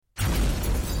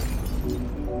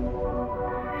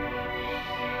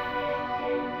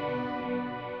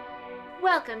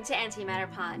Welcome to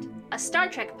Antimatter Pod, a Star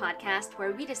Trek podcast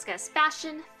where we discuss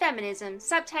fashion, feminism,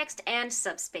 subtext, and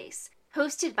subspace,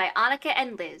 hosted by Annika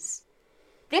and Liz.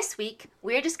 This week,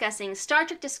 we're discussing Star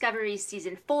Trek Discovery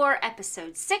Season 4,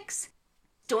 Episode 6,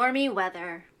 Stormy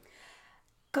Weather.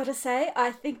 Gotta say,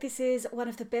 I think this is one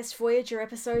of the best Voyager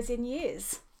episodes in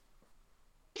years.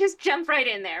 Just jump right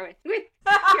in there with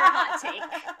your hot take.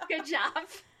 Good job.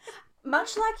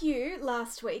 Much like you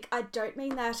last week, I don't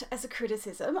mean that as a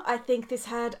criticism. I think this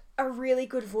had a really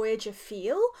good Voyager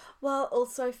feel, while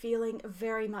also feeling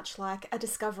very much like a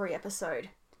Discovery episode.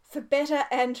 For better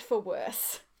and for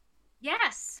worse.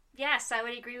 Yes, I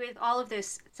would agree with all of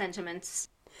those sentiments.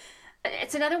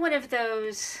 It's another one of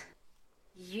those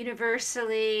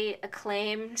universally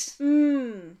acclaimed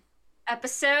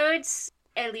episodes,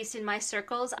 at least in my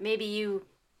circles. Maybe you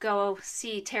go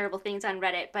see terrible things on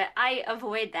Reddit, but I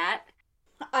avoid that.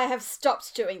 I have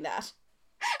stopped doing that.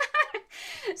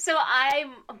 So I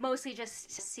mostly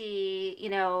just see,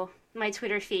 my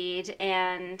Twitter feed,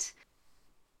 and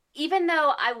even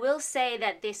though I will say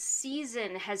that this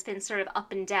season has been sort of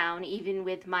up and down, even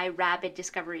with my rabid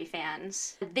Discovery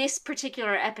fans, this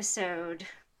particular episode,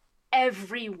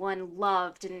 everyone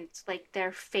loved, and it's like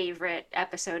their favorite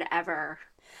episode ever.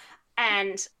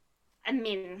 And, I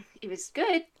mean, it was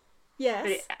good.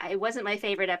 Yes. But it wasn't my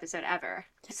favorite episode ever.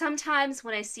 Sometimes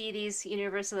when I see these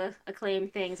universal acclaim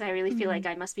things, I really feel like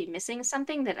I must be missing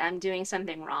something, that I'm doing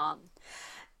something wrong.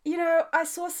 I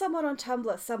saw someone on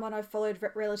Tumblr, someone I followed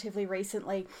relatively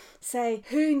recently, say,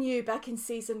 who knew back in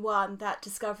season 1 that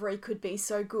Discovery could be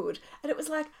so good? And it was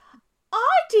like, I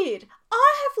did!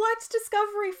 I have liked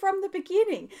Discovery from the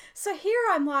beginning. So here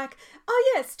I'm like,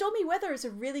 oh yeah, Stormy Weather is a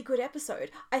really good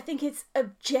episode. I think it's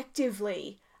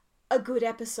objectively a good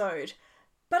episode,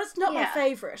 but it's not my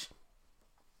favourite.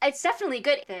 It's definitely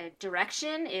good. The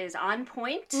direction is on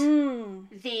point.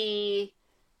 The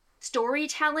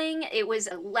storytelling, it was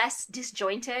less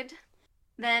disjointed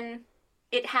than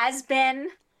it has been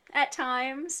at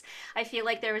times. I feel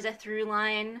like there was a through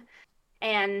line,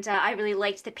 and I really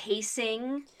liked the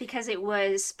pacing because it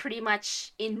was pretty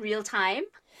much in real time.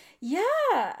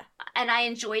 Yeah. And I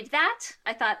enjoyed that.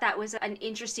 I thought that was an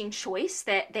interesting choice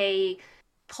that they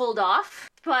pulled off,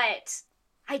 but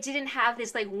I didn't have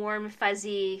this warm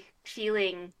fuzzy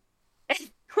feeling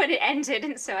when it ended,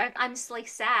 and so I'm just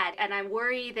sad, and I'm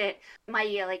worried that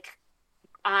my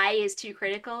eye is too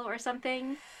critical or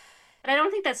something. But I don't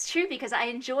think that's true, because I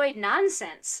enjoyed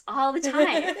nonsense all the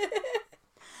time.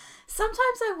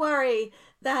 Sometimes I worry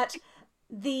that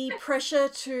the pressure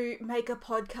to make a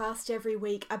podcast every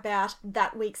week about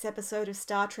that week's episode of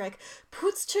Star Trek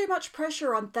puts too much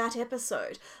pressure on that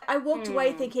episode. I walked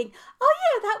away thinking, oh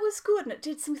yeah, that was good, and it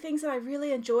did some things that I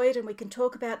really enjoyed, and we can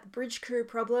talk about the bridge crew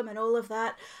problem and all of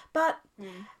that. But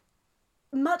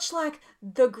much like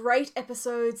the great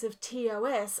episodes of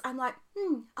TOS, I'm like,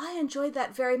 I enjoyed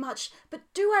that very much, but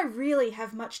do I really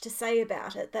have much to say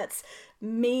about it that's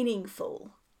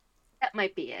meaningful? That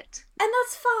might be it. And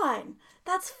that's fine.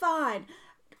 That's fine.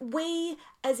 We,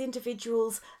 as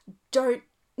individuals, don't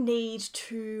need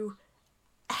to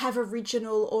have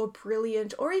original or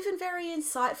brilliant or even very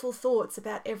insightful thoughts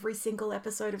about every single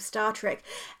episode of Star Trek.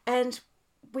 And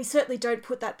we certainly don't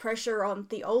put that pressure on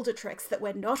the older Treks that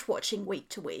we're not watching week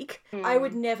to week. I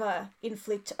would never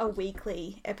inflict a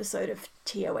weekly episode of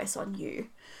TOS on you,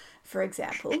 for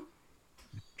example.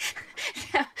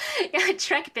 Yeah,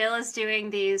 Trek Bill is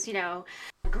doing these,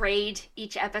 grade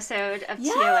each episode of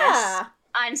TOS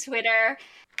on Twitter.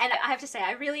 And I have to say,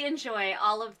 I really enjoy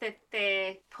all of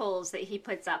the polls that he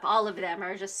puts up. All of them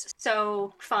are just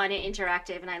so fun and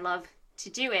interactive, and I love to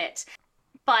do it.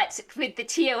 But with the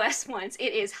TOS ones,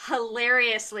 it is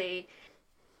hilariously...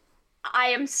 I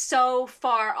am so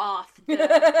far off the mean.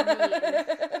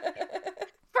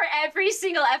 For every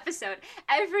single episode,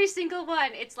 every single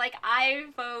one, it's like I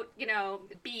vote,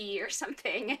 B or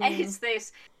something, and it's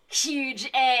this huge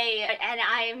A, and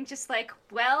I'm just like,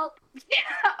 well,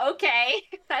 yeah, okay,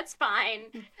 that's fine.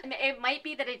 It might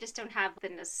be that I just don't have the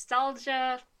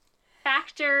nostalgia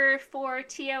factor for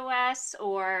TOS,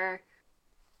 or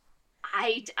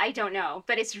I don't know,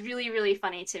 but it's really, really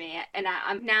funny to me, and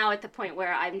I'm now at the point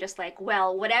where I'm just like,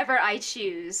 well, whatever I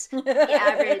choose, the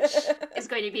average is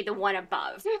going to be the one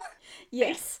above.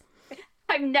 Yes.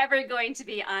 I'm never going to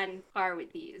be on par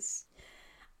with these.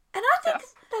 And I think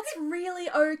that's really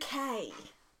okay.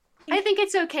 I think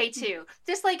it's okay, too.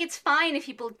 Just it's fine if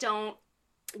people don't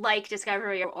like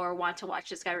Discovery or want to watch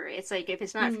Discovery. It's like, if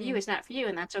it's not for you, it's not for you,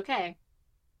 and that's okay.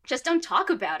 Just don't talk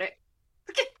about it.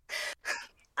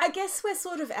 I guess we're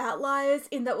sort of outliers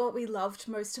in that what we loved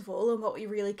most of all and what we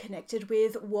really connected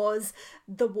with was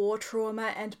the war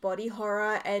trauma and body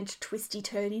horror and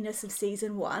twisty-turniness of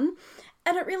season 1.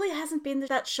 And it really hasn't been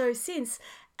that show since.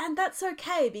 And that's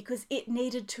okay because it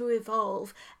needed to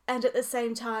evolve. And at the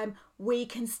same time, we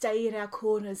can stay in our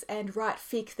corners and write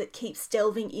fic that keeps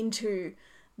delving into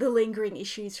the lingering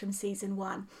issues from season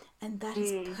 1. And that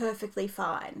is perfectly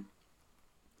fine.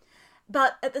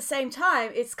 But at the same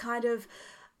time, it's kind of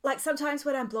like sometimes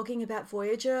when I'm blogging about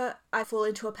Voyager, I fall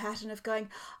into a pattern of going,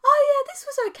 oh yeah, this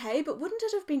was okay, but wouldn't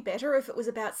it have been better if it was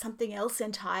about something else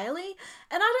entirely?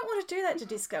 And I don't want to do that to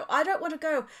Disco. I don't want to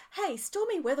go, hey,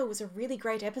 Stormy Weather was a really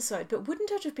great episode, but wouldn't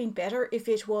it have been better if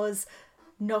it was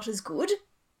not as good?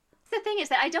 The thing is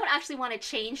that I don't actually want to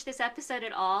change this episode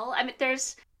at all. I mean,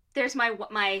 there's my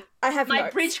I have my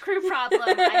notes. Bridge Crew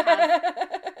problem.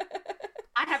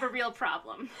 I have a real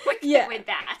problem with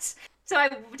that. So I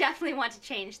definitely want to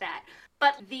change that.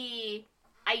 But the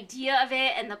idea of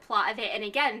it and the plot of it, and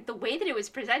again, the way that it was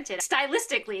presented,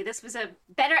 stylistically, this was a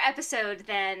better episode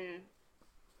than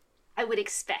I would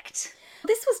expect.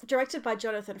 This was directed by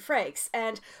Jonathan Frakes,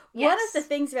 and one of the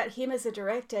things about him as a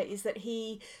director is that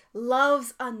he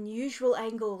loves unusual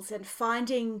angles and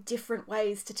finding different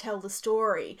ways to tell the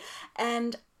story.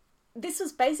 And this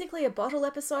was basically a bottle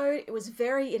episode. It was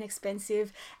very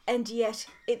inexpensive, and yet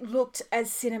it looked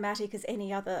as cinematic as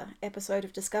any other episode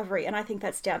of Discovery, and I think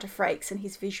that's down to Frakes and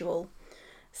his visual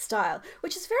style,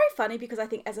 which is very funny because I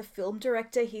think as a film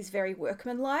director he's very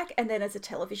workmanlike, and then as a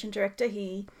television director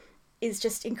he is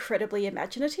just incredibly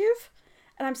imaginative,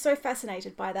 and I'm so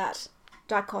fascinated by that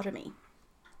dichotomy,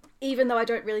 even though I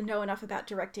don't really know enough about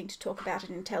directing to talk about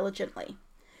it intelligently.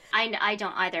 I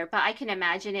don't either, but I can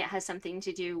imagine it has something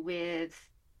to do with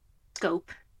scope.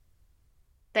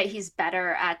 That he's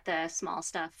better at the small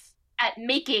stuff. At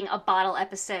making a bottle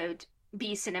episode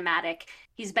be cinematic.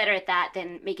 He's better at that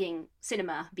than making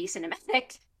cinema be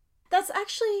cinematic. That's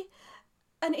actually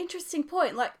an interesting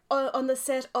point. Like, on the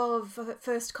set of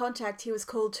First Contact, he was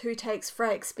called Two Takes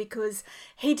Frakes because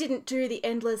he didn't do the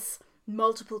endless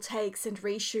multiple takes and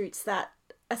reshoots that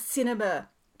a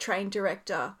cinema-trained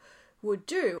director would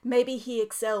do. Maybe he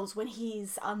excels when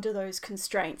he's under those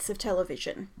constraints of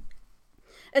television.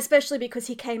 Especially because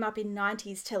he came up in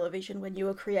 90s television when you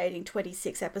were creating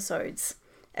 26 episodes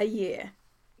a year.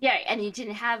 Yeah, and he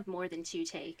didn't have more than 2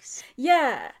 takes.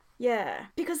 Yeah.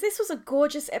 Because this was a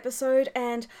gorgeous episode,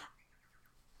 and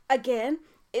again,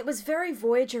 it was very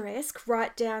Voyager-esque,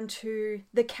 right down to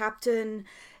the captain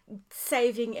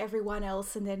saving everyone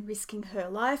else and then risking her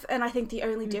life. And I think the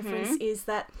only difference is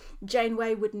that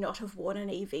Janeway would not have worn an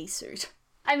EV suit.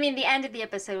 I mean, the end of the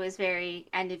episode was very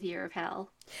end of Year of Hell.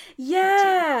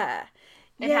 Yeah.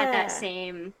 It had that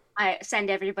same, I send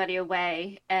everybody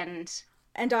away and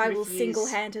I will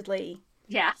single-handedly.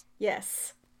 Yeah.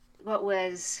 Yes. What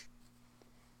was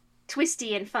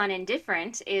twisty and fun and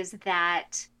different is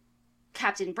that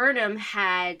Captain Burnham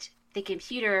had the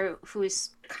computer, who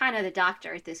is kind of the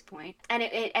doctor at this point, and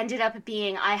it ended up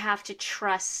being, I have to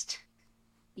trust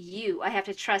you. I have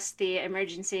to trust the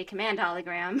emergency command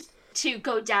hologram to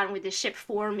go down with the ship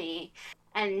for me.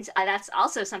 And that's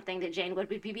also something that Jane would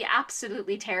be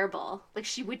absolutely terrible. Like,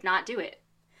 she would not do it.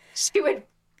 She would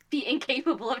be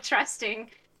incapable of trusting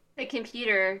the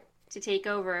computer to take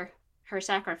over her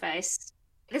sacrifice.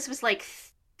 This was like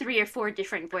 3 or 4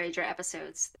 different Voyager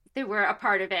episodes that were a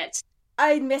part of it.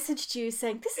 I messaged you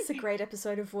saying, this is a great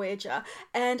episode of Voyager,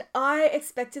 and I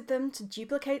expected them to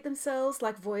duplicate themselves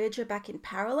like Voyager back in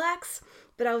Parallax,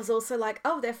 but I was also like,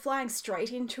 oh, they're flying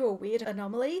straight into a weird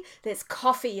anomaly. There's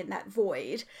coffee in that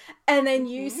void. And then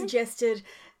you suggested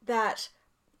that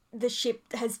the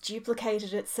ship has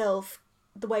duplicated itself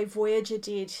the way Voyager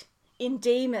did in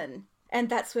Demon, and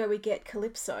that's where we get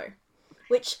Calypso,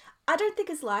 which I don't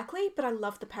think is likely, but I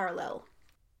love the parallel.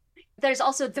 There's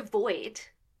also The Void,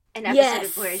 an episode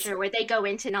of Voyager where they go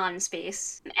into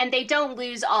non-space, and they don't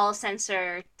lose all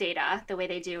sensor data the way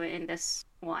they do in this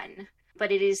one,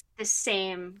 but it is the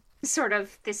same sort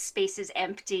of, this space is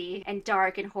empty and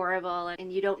dark and horrible,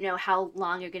 and you don't know how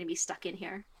long you're going to be stuck in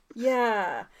here.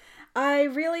 Yeah, I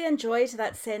really enjoyed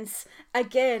that sense,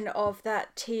 again, of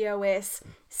that TOS,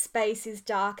 space is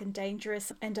dark and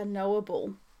dangerous and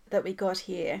unknowable, that we got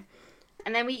here.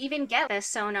 And then we even get the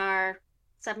sonar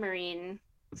submarine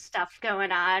stuff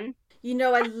going on. You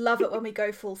know I love it when we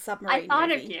go full submarine. I thought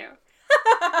movie. of you.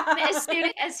 As soon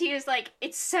as he was like,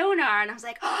 it's sonar, and I was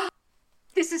like, oh,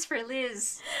 this is for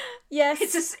Liz. Yes.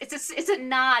 It's a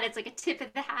nod. It's like a tip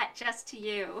of the hat just to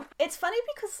you. It's funny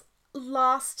because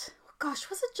last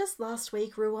gosh, was it just last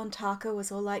week Ruon Taka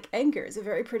was all like, anger is a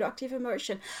very productive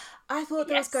emotion. I thought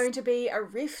there was going to be a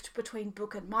rift between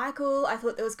Book and Michael. I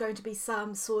thought there was going to be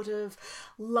some sort of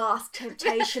last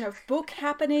temptation of Book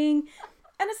happening.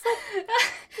 And it's like,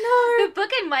 no. The Book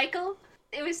and Michael,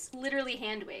 it was literally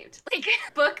hand-waved. Like,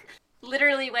 Book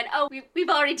literally went, oh, we've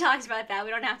already talked about that. We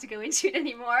don't have to go into it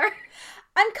anymore.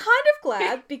 I'm kind of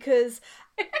glad because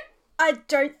I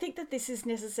don't think that this is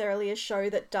necessarily a show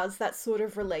that does that sort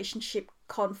of relationship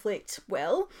conflict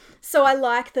well. So I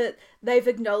like that they've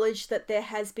acknowledged that there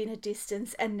has been a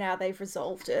distance and now they've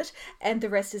resolved it, and the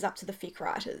rest is up to the fic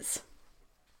writers.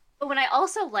 But when I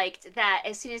also liked that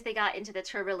as soon as they got into the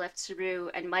turbo lift, Saru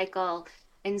and Michael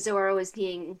and Zora was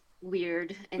being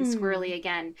weird and squirrely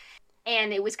again.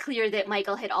 And it was clear that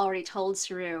Michael had already told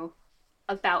Saru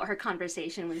about her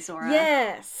conversation with Zora.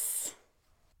 Yes.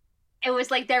 It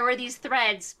was like there were these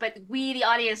threads, but we, the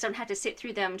audience, don't have to sit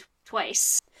through them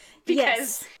twice.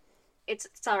 Because it's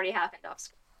already happened off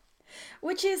screen.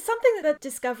 Which is something that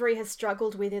Discovery has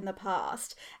struggled with in the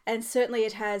past. And certainly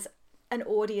it has an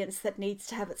audience that needs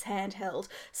to have its hand held.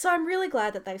 So I'm really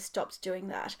glad that they've stopped doing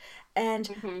that.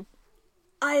 And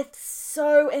I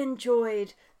so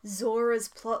enjoyed Zora's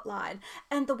plotline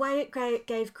and the way it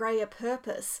gave Grey a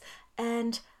purpose.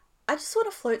 And I just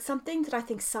want to float something that I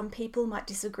think some people might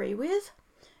disagree with.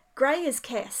 Grey is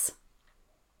Kes.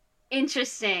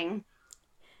 Interesting.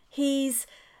 He's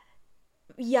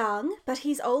young, but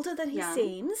he's older than he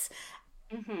seems,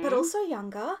 but also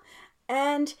younger.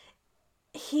 And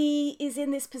he is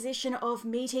in this position of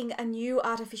meeting a new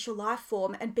artificial life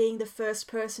form and being the first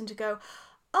person to go,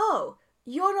 oh,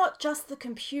 you're not just the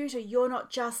computer, you're not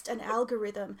just an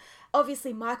algorithm.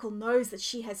 Obviously, Michael knows that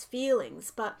she has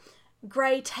feelings, but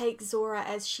Grey takes Zora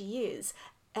as she is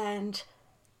and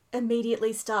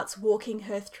immediately starts walking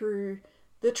her through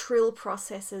the trill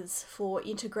processes for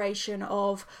integration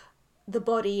of the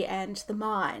body and the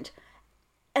mind.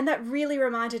 And that really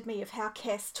reminded me of how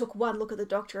Kes took one look at the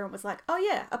Doctor and was like, oh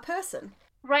yeah, a person.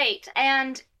 Right.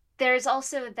 And there's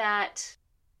also that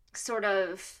sort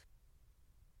of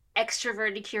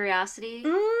extroverted curiosity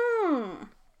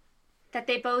that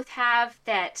they both have,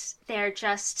 that they're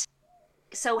just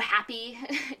so happy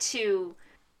to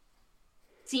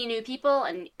see new people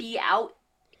and be out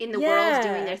in the world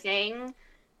doing their thing,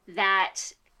 that,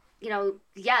 you know,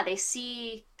 they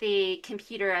see the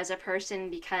computer as a person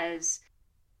because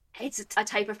it's a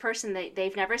type of person that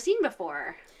they've never seen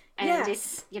before. And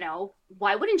it's, you know,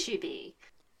 why wouldn't you be?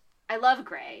 I love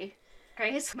Grey.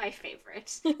 Grey is my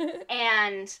favorite.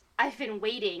 And I've been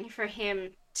waiting for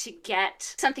him to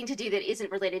get something to do that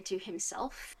isn't related to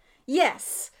himself.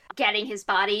 Yes. Getting his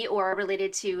body, or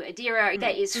related to Adira,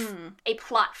 that is a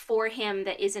plot for him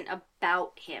that isn't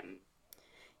about him.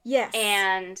 Yes.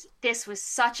 And this was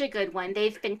such a good one.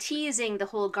 They've been teasing the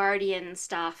whole Guardian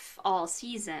stuff all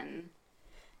season.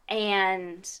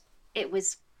 And it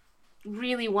was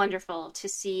really wonderful to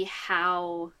see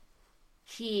how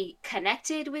he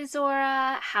connected with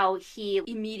Zora, how he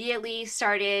immediately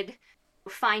started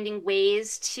finding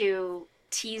ways to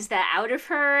tease that out of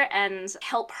her and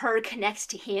help her connect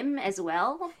to him as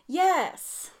well.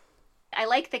 Yes. I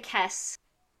like the Kes.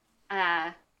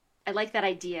 I like that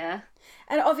idea.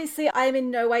 And obviously, I am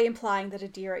in no way implying that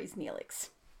Adira is Neelix.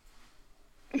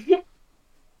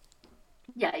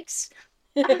 Yikes.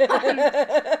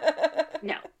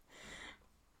 No.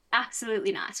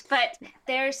 Absolutely not. But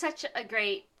they're such a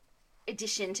great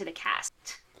addition to the cast.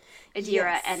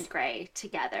 Adira and Grey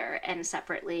together and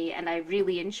separately, and I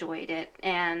really enjoyed it.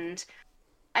 And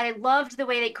I loved the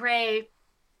way that Grey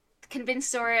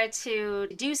convinced Zora to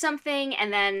do something,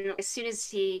 and then as soon as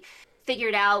he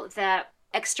figured out that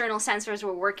external sensors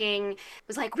were working,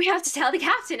 was like, we have to tell the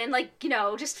captain, and, like, you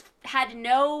know, just had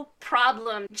no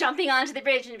problem jumping onto the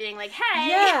bridge and being like, hey,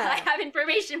 I have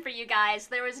information for you guys.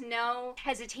 There was no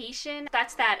hesitation.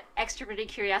 That's that extroverted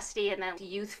curiosity and that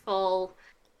youthful,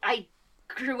 I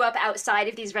grew up outside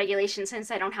of these regulations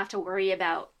since I don't have to worry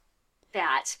about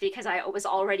that because I was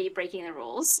already breaking the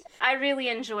rules. I really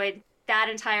enjoyed that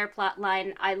entire plot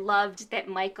line. I loved that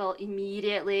Michael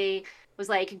immediately was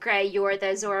like, Grey, you're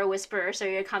the Zora Whisperer, so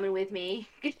you're coming with me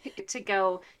to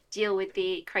go deal with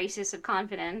the crisis of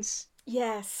confidence.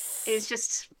 Yes. It's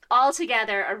just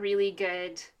altogether a really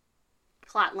good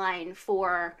plot line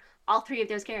for all three of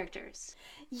those characters.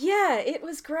 Yeah, it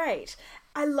was great.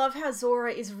 I love how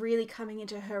Zora is really coming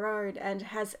into her own and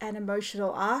has an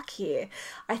emotional arc here.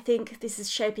 I think this is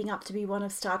shaping up to be one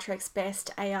of Star Trek's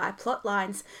best AI plot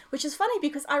lines, which is funny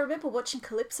because I remember watching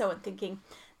Calypso and thinking,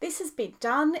 this has been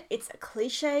done, it's a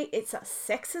cliche, it's a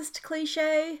sexist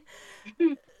cliche.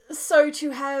 So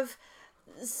to have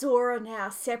Zora now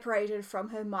separated from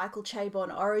her Michael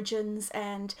Chabon origins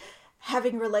and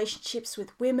having relationships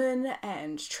with women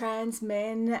and trans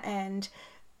men and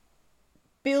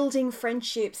building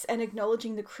friendships and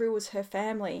acknowledging the crew as her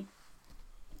family.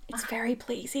 It's very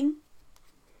pleasing.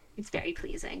 It's very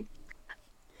pleasing.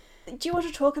 Do you want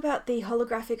to talk about the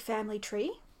holographic family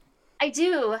tree? I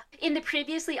do. In the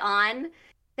previously on,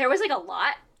 there was like a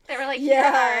lot. There were like here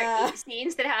are 8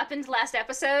 scenes that happened last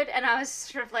episode, and I was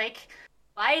sort of like,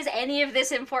 why is any of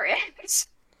this important?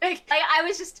 like I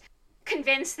was just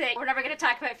convinced that we're never going to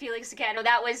talk about Felix again.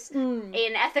 That was an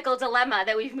ethical dilemma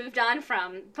that we've moved on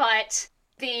from. But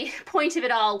the point of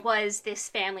it all was this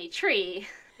family tree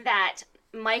that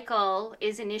Michael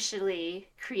is initially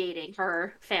creating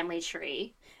her family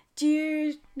tree. Do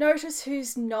you notice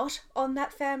who's not on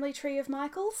that family tree of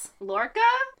Michael's? Lorca?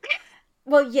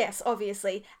 Well, yes,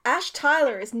 obviously. Ash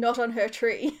Tyler is not on her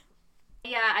tree.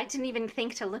 Yeah, I didn't even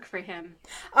think to look for him.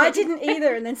 I didn't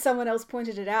either, and then someone else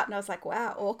pointed it out, and I was like,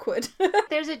 wow, awkward.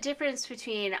 There's a difference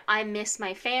between I miss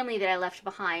my family that I left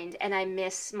behind and I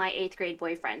miss my 8th grade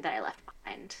boyfriend that I left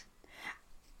behind.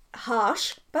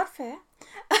 Harsh, but fair.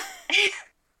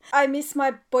 I miss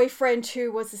my boyfriend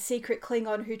who was a secret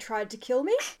Klingon who tried to kill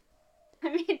me.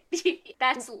 I mean,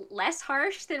 that's less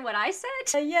harsh than what I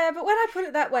said. Yeah, but when I put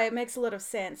it that way, it makes a lot of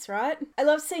sense, right? I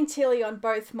love seeing Tilly on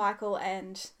both Michael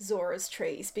and Zora's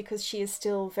trees because she is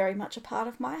still very much a part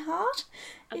of my heart,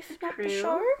 if not the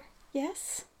show.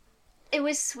 Yes. It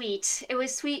was sweet. It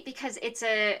was sweet because it's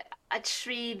a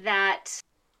tree that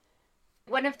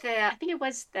one of the, I think it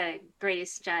was the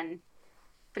Greatest Gen,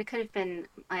 but it could have been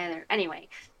my other, anyway.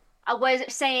 I was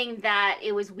saying that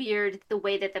it was weird the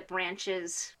way that the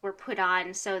branches were put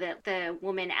on so that the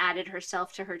woman added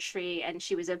herself to her tree and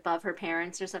she was above her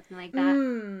parents or something like that.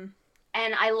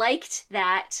 And I liked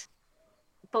that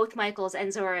both Michael's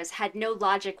and Zora's had no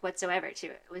logic whatsoever to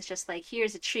it. It was just like,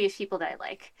 here's a tree of people that I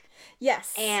like.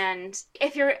 Yes. And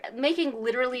if you're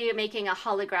literally making a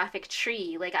holographic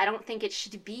tree, like, I don't think it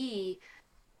should be...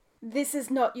 This is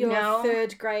not your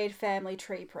 3rd grade family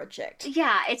tree project.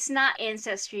 Yeah, it's not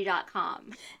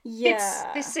Ancestry.com.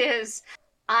 Yeah. This is,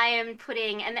 I am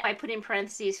putting, and I put in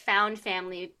parentheses, found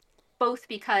family, both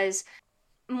because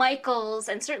Michael's,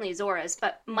 and certainly Zora's,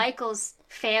 but Michael's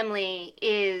family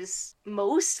is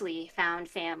mostly found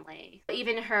family.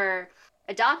 Even her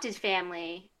adopted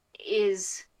family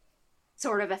is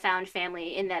sort of a found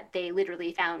family in that they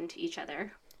literally found each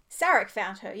other. Sarek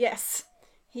found her, yes.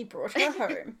 He brought her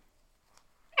home.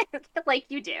 Like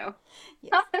you do.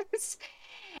 Yes.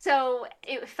 So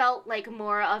it felt like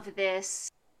more of this,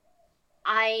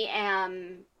 I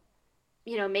am,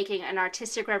 making an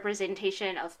artistic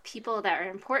representation of people that are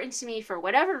important to me for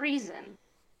whatever reason.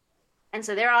 And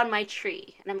so they're on my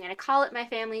tree. And I'm going to call it my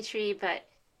family tree, but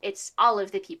it's all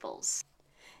of the people's.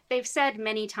 They've said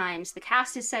many times, the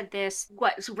cast has said this,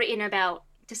 what's written about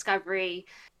Discovery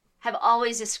have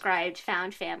always described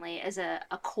found family as a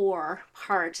core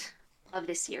part of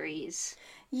the series.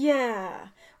 Yeah,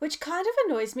 which kind of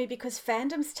annoys me because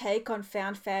fandom's take on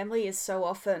found family is so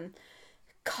often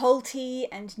culty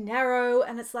and narrow,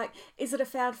 and it's like, is it a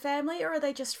found family or are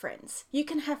they just friends? You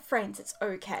can have friends, it's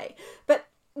okay. But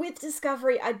with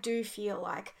Discovery, I do feel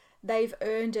like they've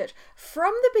earned it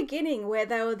from the beginning, where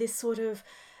they were this sort of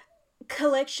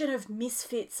collection of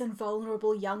misfits and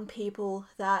vulnerable young people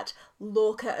that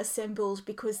Lorca assembled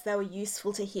because they were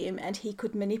useful to him and he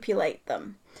could manipulate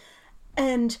them.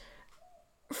 And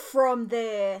from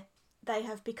there, they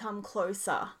have become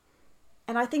closer.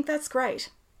 And I think that's great.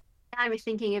 I'm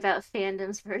thinking about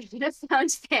fandom's version of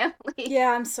found family.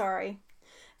 Yeah, I'm sorry.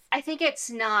 I think it's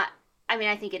not,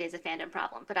 I think it is a fandom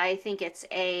problem, but I think it's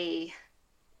a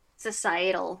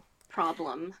societal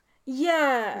problem.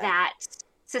 Yeah. That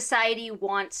society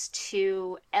wants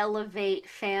to elevate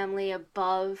family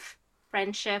above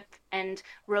friendship and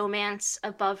romance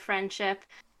above friendship.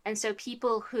 And so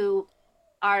people who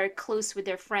are close with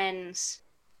their friends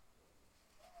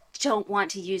don't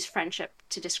want to use friendship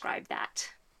to describe that.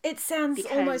 It sounds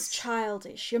almost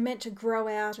childish. You're meant to grow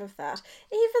out of that,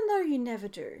 even though you never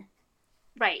do.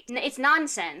 Right. It's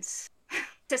nonsense.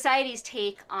 Society's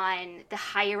take on the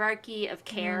hierarchy of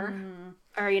care,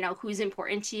 or, who's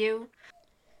important to you,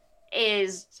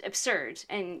 is absurd,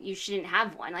 and you shouldn't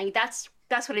have one. Like, that's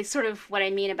what it's sort of what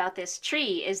I mean about this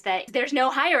tree, is that there's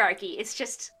no hierarchy. It's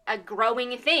just a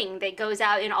growing thing that goes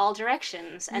out in all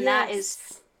directions. And that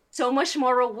is so much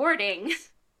more rewarding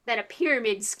than a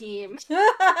pyramid scheme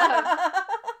of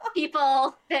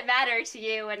people that matter to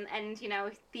you. And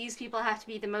these people have to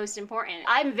be the most important.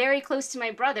 I'm very close to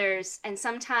my brothers, and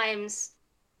sometimes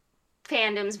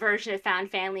fandom's version of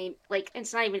found family, like,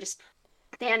 it's not even just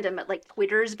fandom, but like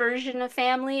Twitter's version of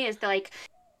family is like,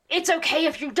 it's okay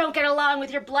if you don't get along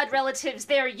with your blood relatives,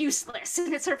 they're useless.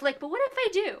 And it's sort of like, but what if I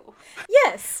do?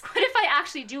 Yes. What if I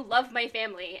actually do love my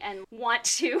family and want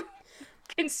to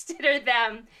consider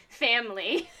them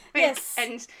family? Yes.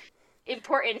 And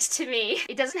important to me.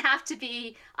 It doesn't have to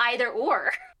be either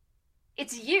or.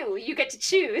 It's you. You get to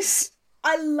choose.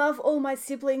 I love all my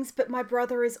siblings, but my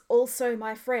brother is also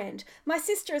my friend. My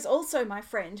sister is also my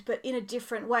friend, but in a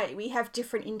different way. We have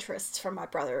different interests from my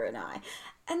brother and I.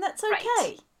 And that's okay.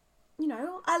 Right. You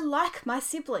know, I like my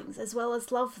siblings as well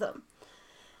as love them.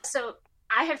 So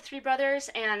I have 3 brothers,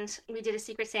 and we did a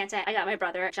Secret Santa. I got my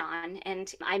brother, John,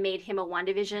 and I made him a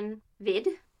WandaVision vid.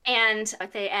 And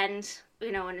at the end,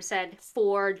 you know, when it said,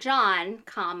 for John,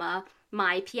 comma,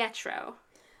 my Pietro.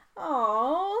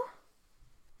 Aww.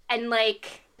 And,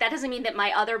 like, that doesn't mean that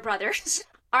my other brothers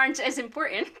aren't as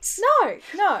important.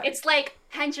 No. It's like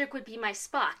Hendrik would be my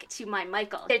Spock to my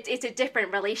Michael. It's a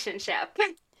different relationship.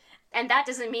 And that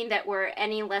doesn't mean that we're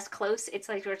any less close. It's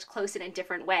like we're close in a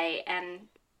different way. And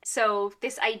so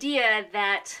this idea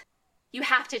that you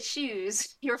have to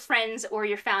choose your friends or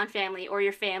your found family or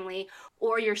your family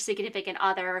or your significant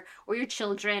other or your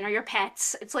children or your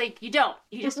pets, it's like you don't.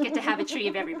 You just get to have a tree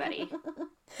of everybody.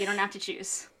 You don't have to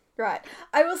choose. Right.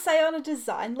 I will say on a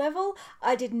design level,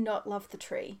 I did not love the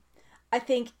tree. I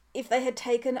think if they had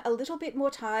taken a little bit more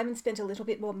time and spent a little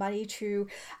bit more money to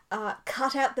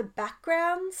cut out the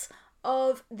backgrounds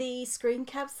of the screen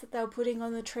caps that they were putting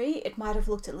on the tree, it might have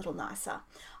looked a little nicer.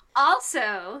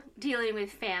 Also, dealing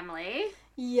with family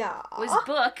was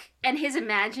Book and his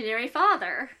imaginary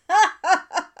father.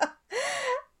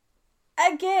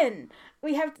 Again,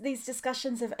 we have these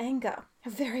discussions of anger, a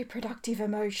very productive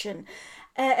emotion.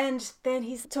 And then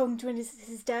he's talking to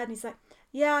his dad and he's like,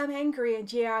 yeah, I'm angry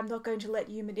and yeah, I'm not going to let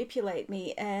you manipulate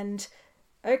me. And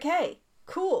okay,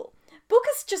 cool. Book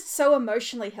is just so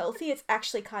emotionally healthy, it's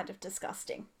actually kind of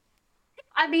disgusting.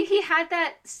 I mean, he had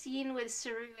that scene with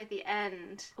Saru at the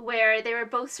end where they were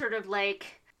both sort of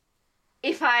like,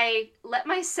 if I let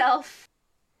myself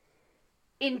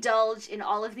indulge in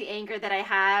all of the anger that I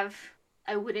have,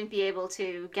 I wouldn't be able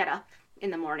to get up in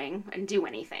the morning and do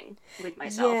anything with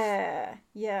myself.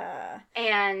 Yeah.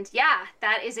 And yeah,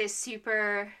 that is a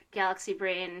super galaxy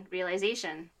brain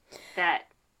realization that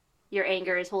your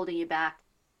anger is holding you back.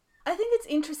 I think it's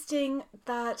interesting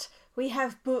that we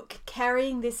have Book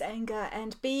carrying this anger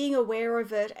and being aware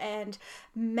of it and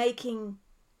making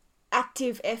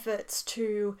active efforts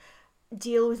to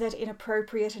deal with it in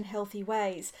appropriate and healthy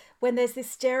ways when there's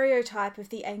this stereotype of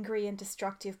the angry and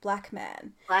destructive black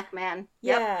man. Black man.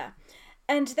 Yep. Yeah.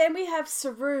 And then we have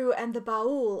Saru and the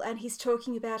Ba'ul, and he's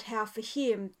talking about how for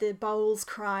him the Ba'ul's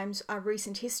crimes are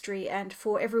recent history and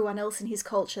for everyone else in his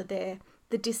culture they're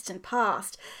the distant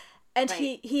past. And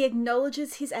right. he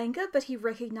acknowledges his anger, but he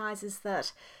recognises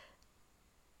that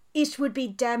it would be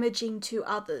damaging to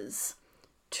others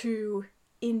to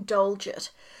indulge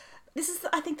it. This is,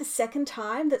 I think, the second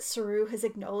time that Saru has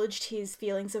acknowledged his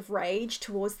feelings of rage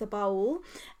towards the Ba'ul.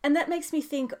 And that makes me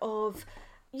think of,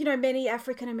 you know, many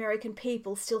African American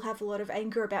people still have a lot of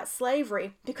anger about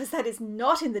slavery because that is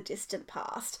not in the distant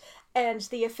past and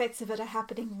the effects of it are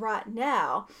happening right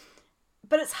now.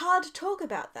 But it's hard to talk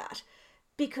about that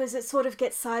because it sort of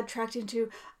gets sidetracked into,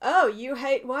 oh, you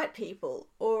hate white people,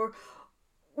 or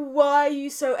why are you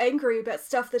so angry about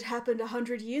stuff that happened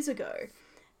 100 years ago?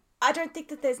 I don't think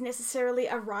that there's necessarily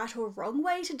a right or wrong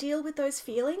way to deal with those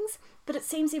feelings, but it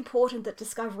seems important that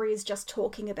Discovery is just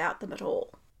talking about them at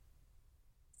all.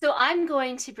 So I'm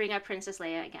going to bring up Princess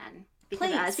Leia again. Because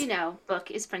Please. As we know,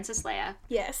 Book is Princess Leia.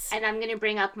 Yes. And I'm going to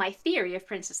bring up my theory of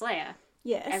Princess Leia.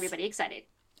 Yes. Everybody excited?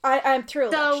 I'm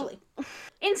thrilled, actually.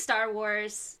 In Star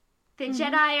Wars, the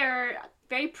Jedi are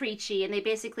very preachy, and they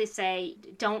basically say,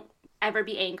 don't ever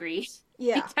be angry.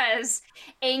 Yeah. Because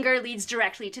anger leads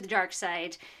directly to the dark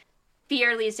side.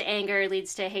 Fear leads to anger,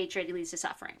 leads to hatred, leads to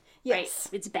suffering. Yes.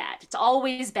 Right? It's bad. It's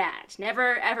always bad.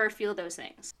 Never, ever feel those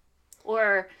things.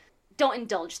 Or don't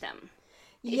indulge them.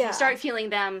 If you start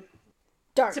feeling them,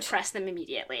 don't suppress them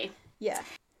immediately. Yeah.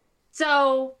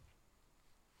 So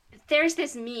there's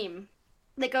this meme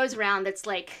that goes around that's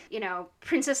like, you know,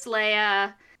 Princess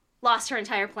Leia lost her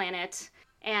entire planet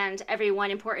and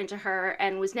everyone important to her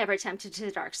and was never tempted to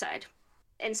the dark side.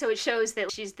 And so it shows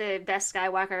that she's the best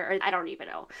Skywalker, or I don't even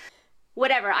know.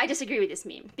 Whatever, I disagree with this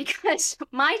meme because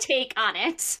my take on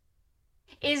it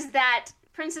is that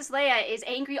Princess Leia is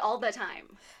angry all the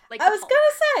time. Like I was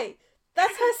gonna say,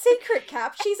 that's her secret,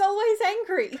 Cap. She's always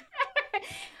angry.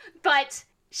 But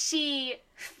she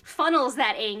funnels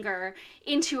that anger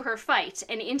into her fight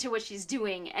and into what she's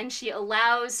doing, and she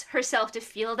allows herself to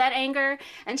feel that anger,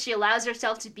 and she allows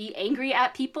herself to be angry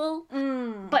at people,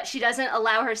 but she doesn't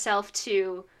allow herself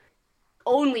to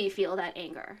only feel that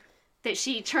anger. That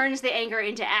she turns the anger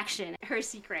into action. Her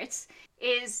secret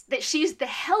is that she's the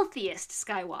healthiest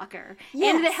Skywalker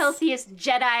and the healthiest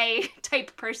Jedi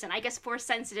type person. I guess Force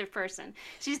sensitive person.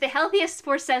 She's the healthiest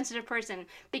Force sensitive person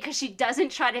because she doesn't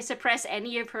try to suppress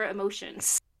any of her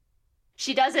emotions.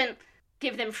 She doesn't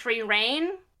give them free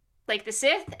rein like the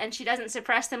Sith, and she doesn't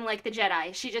suppress them like the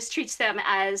Jedi. She just treats them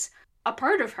as a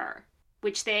part of her,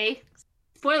 which they,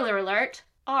 spoiler alert,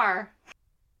 are.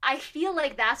 I feel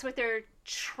like that's what they're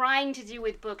trying to do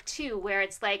with book 2, where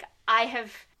it's like, I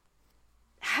have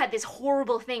had this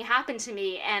horrible thing happen to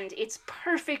me, and it's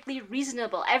perfectly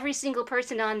reasonable. Every single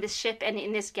person on this ship and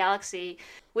in this galaxy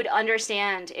would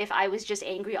understand if I was just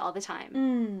angry all the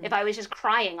time, if I was just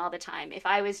crying all the time, if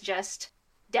I was just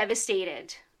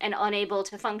devastated and unable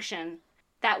to function.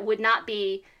 That would not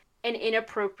be an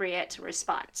inappropriate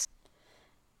response.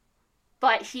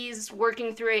 But he's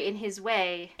working through it in his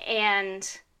way,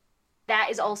 and that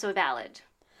is also valid.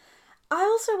 I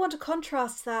also want to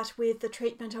contrast that with the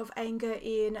treatment of anger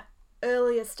in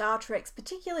earlier Star Treks,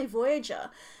 particularly Voyager,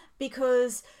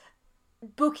 because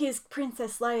Book is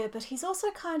Princess Leia, but he's also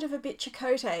kind of a bit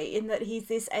Chakotay in that he's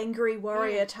this angry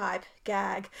warrior type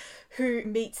gag who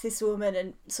meets this woman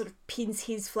and sort of pins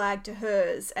his flag to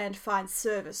hers and finds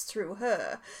service through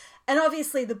her. And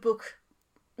obviously the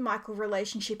Book-Michael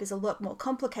relationship is a lot more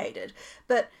complicated,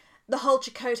 but the whole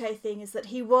Chakotay thing is that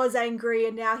he was angry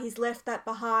and now he's left that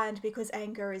behind because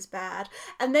anger is bad.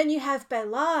 And then you have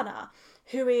B'Elanna,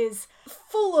 who is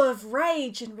full of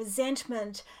rage and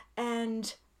resentment,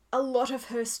 and a lot of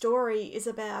her story is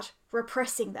about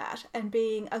repressing that and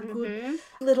being a good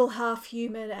little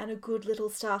half-human and a good little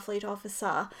Starfleet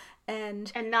officer.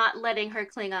 And not letting her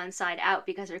Klingon side out,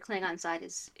 because her Klingon side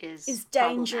is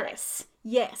dangerous.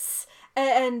 Yes.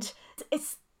 And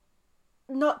it's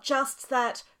not just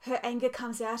that her anger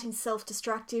comes out in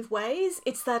self-destructive ways,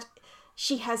 it's that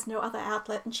she has no other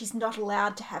outlet and she's not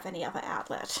allowed to have any other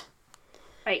outlet.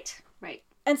 Right.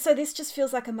 And so this just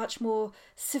feels like a much more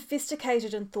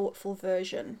sophisticated and thoughtful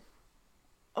version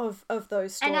of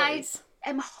those stories. And I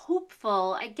am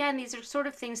hopeful, again, these are sort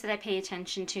of things that I pay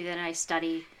attention to, that I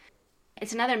study.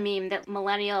 It's another meme that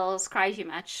millennials cry too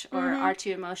much, or are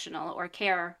too emotional, or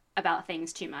care about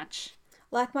things too much.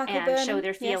 Like Michael Burnham. And show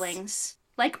their feelings. Yes.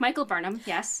 Like Michael Burnham,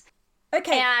 yes.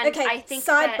 Okay, I think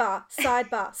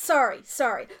sidebar.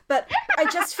 Sorry. But I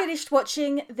just finished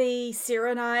watching the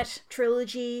Serenite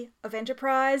trilogy of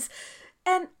Enterprise,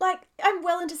 and, I'm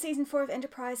well into season 4 of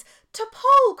Enterprise.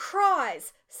 T'Pol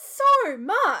cries so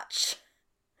much!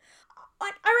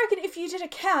 I reckon if you did a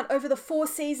count over the 4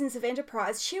 seasons of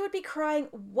Enterprise, she would be crying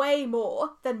way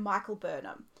more than Michael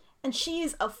Burnham. And she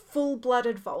is a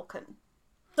full-blooded Vulcan.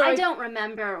 So, I don't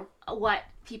remember what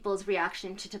people's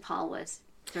reaction to T'Pol was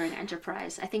during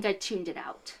Enterprise. I think I tuned it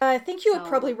out. I think you were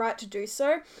probably right to do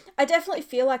so. I definitely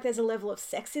feel like there's a level of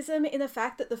sexism in the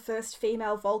fact that the first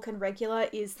female Vulcan regular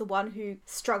is the one who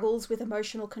struggles with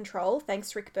emotional control,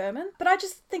 thanks Rick Berman. But I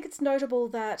just think it's notable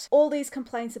that all these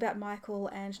complaints about Michael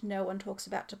and no one talks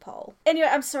about T'Pol. Anyway,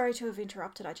 I'm sorry to have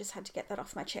interrupted. I just had to get that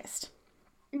off my chest.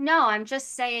 No, I'm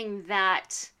just saying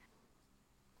that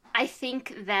I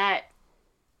think that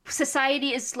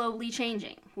society is slowly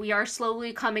changing. We are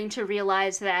slowly coming to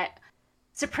realize that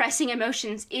suppressing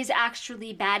emotions is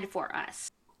actually bad for us.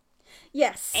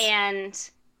 Yes. And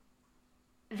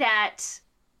that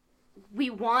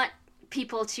we want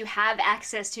people to have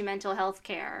access to mental health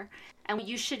care. And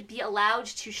you should be allowed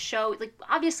to show,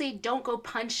 obviously don't go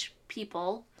punch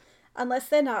people. Unless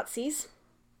they're Nazis.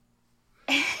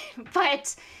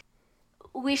 But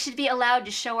we should be allowed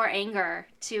to show our anger,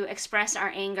 to express our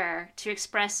anger, to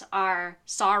express our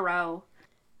sorrow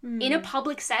in a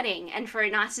public setting, and for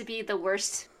it not to be the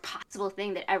worst possible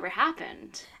thing that ever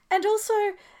happened. And also,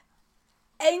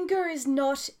 anger is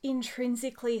not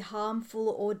intrinsically harmful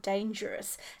or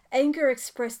dangerous. Anger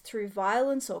expressed through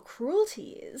violence or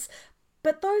cruelty is,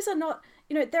 but those are not,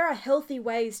 there are healthy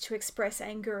ways to express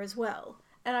anger as well.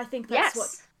 And I think that's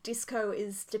what Disco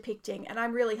is depicting, and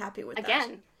I'm really happy with that.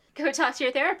 Again, go talk to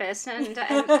your therapist and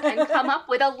come up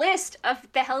with a list of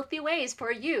the healthy ways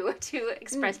for you to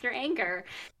express your anger.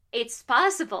 It's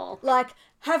possible. Like,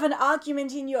 have an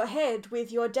argument in your head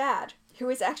with your dad, who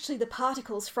is actually the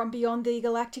particles from beyond the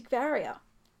galactic barrier.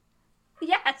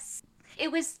 Yes.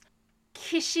 It was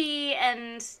kishy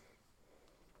and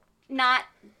not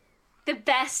the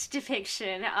best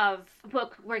depiction of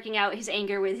Book working out his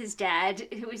anger with his dad.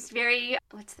 It was very,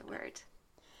 what's the word?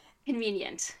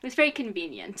 convenient. It was very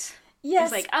convenient.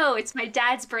 Yes. It's like, oh, it's my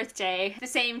dad's birthday, the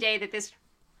same day that this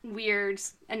weird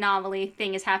anomaly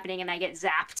thing is happening, and I get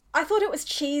zapped. I thought it was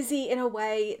cheesy in a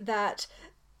way that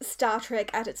Star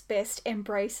Trek at its best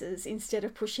embraces instead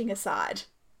of pushing aside.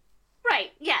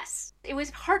 Right, yes. It was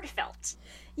heartfelt.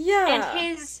 Yeah. And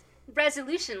his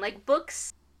resolution, like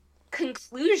Book's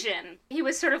conclusion, he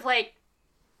was sort of like,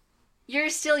 you're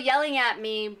still yelling at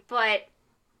me, but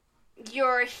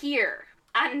you're here.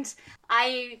 And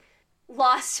I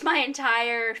lost my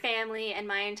entire family and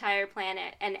my entire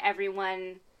planet and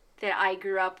everyone that I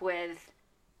grew up with,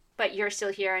 but you're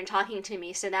still here and talking to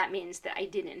me, so that means that I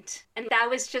didn't. And that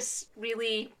was just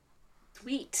really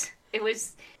sweet. It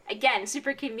was, again,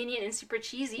 super convenient and super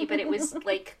cheesy, but it was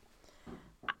like,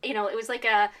 you know, it was like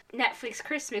a Netflix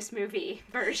Christmas movie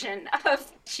version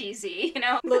of cheesy, you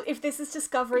know? Look, if this is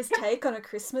Discovery's take on a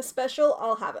Christmas special,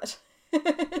 I'll have it.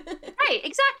 Right,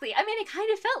 exactly. I mean, it kind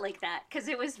of felt like that, because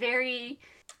it was very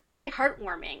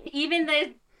heartwarming. Even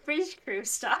the Bridge Crew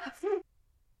stuff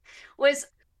was,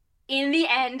 in the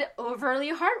end,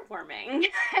 overly heartwarming.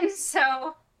 And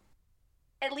so,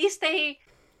 at least they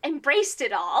embraced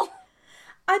it all.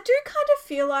 I do kind of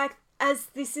feel like, as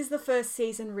this is the first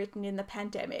season written in the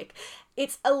pandemic,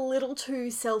 it's a little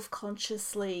too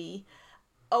self-consciously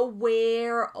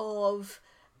aware of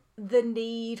the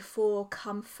need for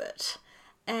comfort.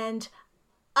 And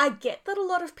I get that a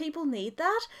lot of people need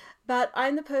that, but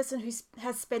I'm the person who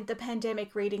has spent the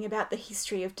pandemic reading about the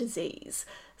history of disease.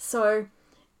 So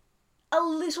a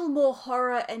little more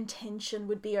horror and tension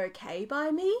would be okay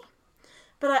by me.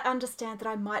 But I understand that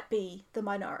I might be the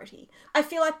minority. I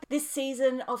feel like this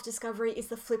season of Discovery is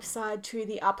the flip side to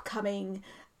the upcoming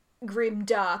grim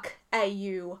dark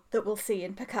AU that we'll see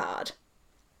in Picard.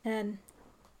 And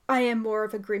I am more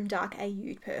of a grim dark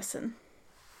AU person.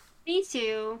 Me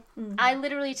too. I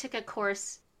literally took a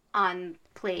course on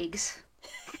plagues.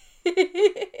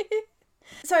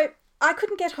 So I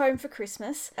couldn't get home for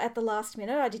Christmas at the last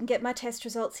minute. I didn't get my test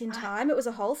results in time. It was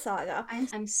a whole saga.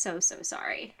 I'm so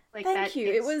sorry. Like, Thank you.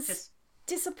 It was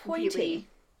disappointing. Really...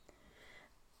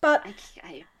 But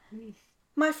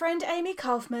my friend Amy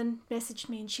Kaufman messaged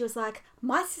me and she was like,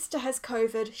 my sister has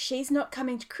COVID. She's not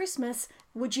coming to Christmas.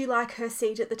 Would you like her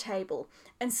seat at the table?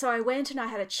 And so I went and I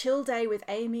had a chill day with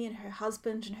Amy and her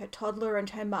husband and her toddler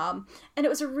and her mum. And it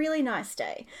was a really nice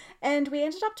day. And we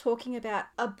ended up talking about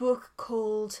a book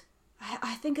called,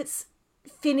 I think it's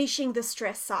Finishing the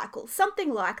Stress Cycle,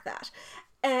 something like that.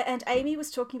 And Amy was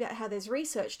talking about how there's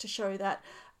research to show that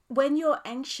when you're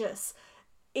anxious,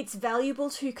 it's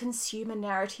valuable to consume a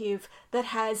narrative that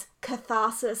has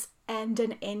catharsis and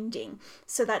an ending.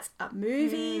 So that's a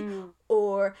movie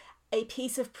or a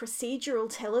piece of procedural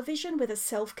television with a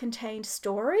self-contained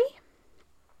story.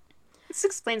 This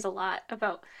explains a lot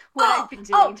about what I've been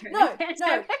doing during the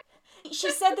pandemic. No. She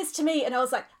said this to me and I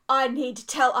was like, I need to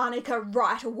tell Annika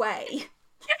right away.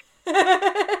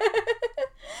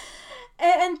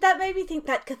 And that made me think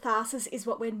that catharsis is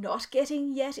what we're not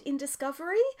getting yet in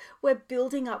Discovery. We're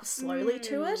building up slowly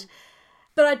to it.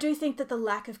 But I do think that the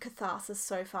lack of catharsis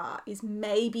so far is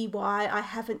maybe why I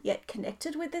haven't yet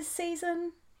connected with this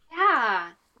season. Yeah,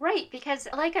 right. Because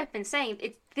like I've been saying,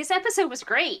 this episode was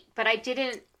great, but I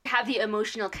didn't have the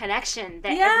emotional connection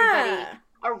that everybody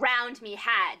around me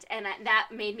had. And that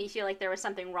made me feel like there was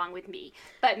something wrong with me.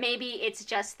 But maybe it's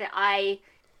just that I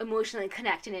emotionally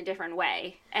connect in a different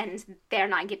way and they're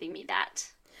not giving me that.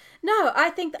 No,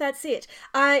 I think that's it.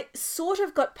 I sort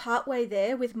of got partway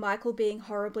there with Michael being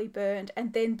horribly burned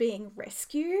and then being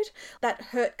rescued. That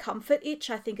hurt comfort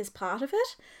itch, I think, is part of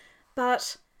it.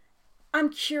 But I'm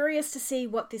curious to see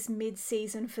what this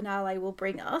mid-season finale will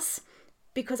bring us,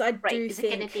 because I do Is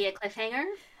think... it going to be a cliffhanger?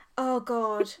 Oh,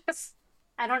 God.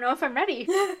 I don't know if I'm ready.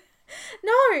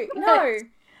 No.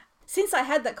 Since I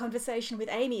had that conversation with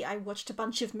Amy, I watched a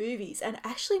bunch of movies, and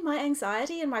actually my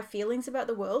anxiety and my feelings about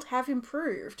the world have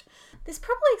improved. This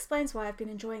probably explains why I've been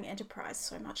enjoying Enterprise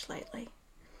so much lately.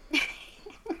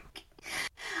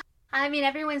 I mean,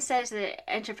 everyone says that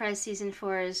Enterprise Season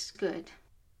 4 is good.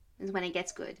 Is when it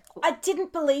gets good. I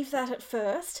didn't believe that at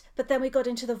first, but then we got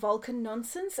into the Vulcan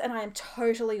nonsense, and I am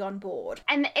totally on board.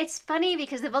 And it's funny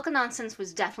because the Vulcan nonsense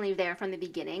was definitely there from the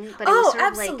beginning, but it was sort of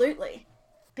absolutely.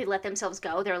 They let themselves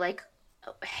go. They're like,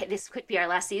 oh, hey, this could be our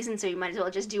last season, so we might as well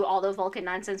just do all the Vulcan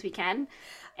nonsense we can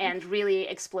and really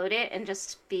explode it and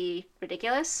just be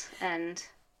ridiculous. And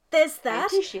there's that. I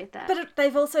appreciate that. But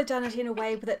they've also done it in a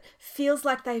way that feels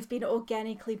like they've been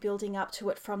organically building up to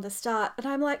it from the start. And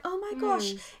I'm like, oh my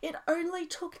gosh, it only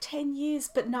took 10 years,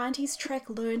 but 90s Trek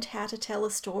learned how to tell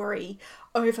a story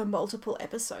over multiple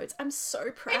episodes. I'm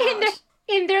so proud.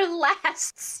 In their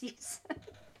last season.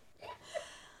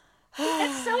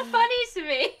 That's so funny to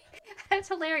me. That's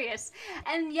hilarious.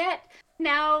 And yet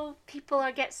now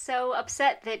get so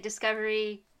upset that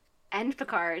Discovery and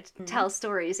Picard tell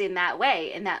stories in that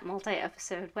way, in that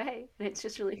multi-episode way. And it's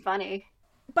just really funny.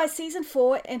 By season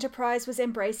 4, Enterprise was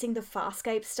embracing the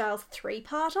Farscape style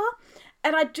three-parter.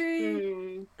 And I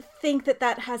do think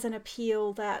that has an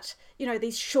appeal that,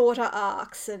 these shorter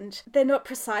arcs, and they're not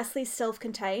precisely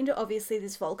self-contained. Obviously,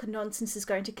 this Vulcan nonsense is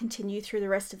going to continue through the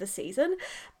rest of the season,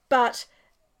 but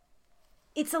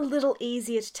it's a little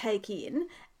easier to take in.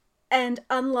 And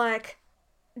unlike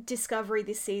Discovery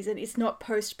this season, it's not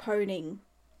postponing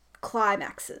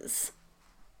climaxes.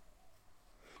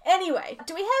 Anyway,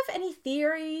 do we have any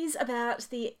theories about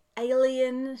the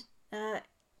alien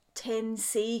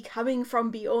 10C coming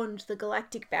from beyond the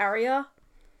galactic barrier?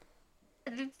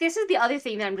 This is the other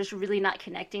thing that I'm just really not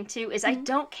connecting to, is I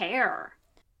don't care.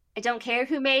 I don't care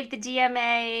who made the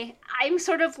DMA. I'm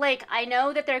sort of like, I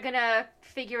know that they're gonna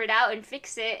figure it out and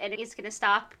fix it, and it's gonna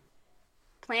stop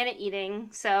planet eating,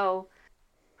 so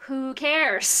who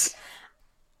cares?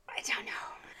 I don't know.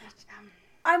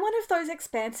 I'm one of those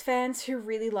Expanse fans who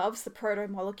really loves the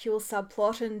proto-molecule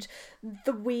subplot and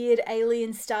the weird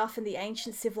alien stuff and the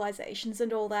ancient civilizations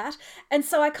and all that. And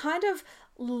so I kind of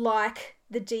like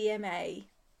the DMA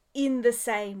in the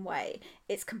same way.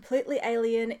 It's completely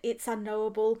alien, it's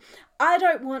unknowable. I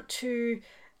don't want to,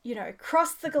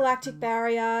 cross the galactic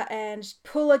barrier and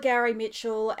pull a Gary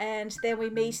Mitchell, and then we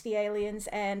meet the aliens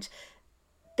and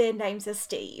their names are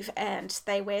Steve, and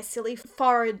they wear silly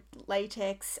foreign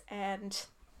latex, and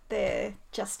they're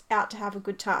just out to have a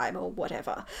good time or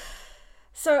whatever.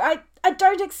 So I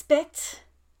don't expect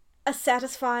a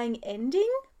satisfying ending,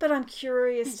 but I'm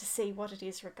curious to see what it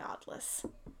is regardless.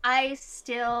 I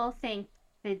still think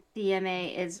the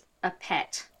DMA is a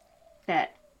pet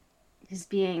that is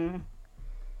being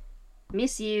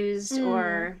misused,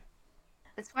 or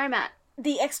that's where I'm at.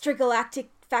 The extragalactic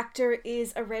factor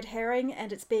is a red herring,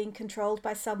 and it's being controlled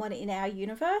by someone in our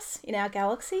universe, in our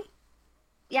galaxy.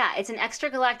 Yeah, it's an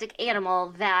extragalactic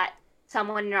animal that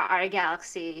someone in our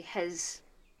galaxy has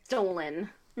stolen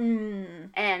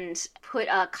and put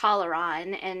a collar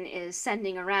on and is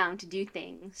sending around to do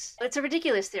things. It's a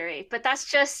ridiculous theory, but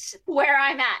that's just where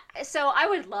I'm at. So I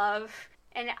would love,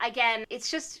 and again,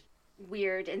 it's just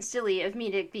weird and silly of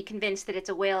me to be convinced that it's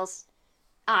a whale's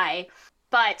eye,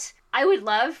 but I would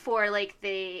love for, like,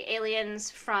 the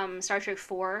aliens from Star Trek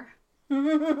 4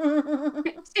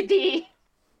 to be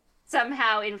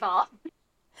somehow involved.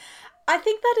 I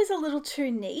think that is a little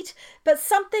too neat, but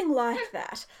something like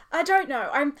that. I don't know.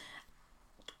 I'm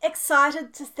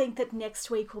excited to think that next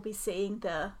week we'll be seeing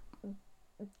the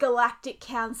Galactic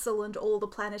Council and all the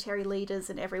planetary leaders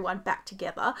and everyone back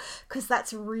together, because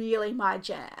that's really my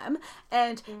jam.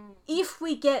 And if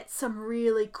we get some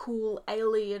really cool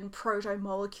alien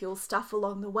proto-molecule stuff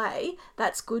along the way,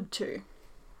 that's good too.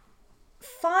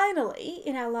 Finally,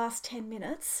 in our last 10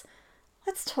 minutes,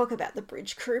 let's talk about the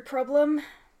bridge crew problem.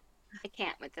 I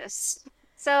can't with this.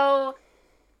 So,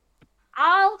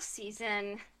 all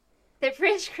season, the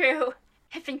bridge crew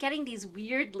have been getting these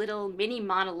weird little mini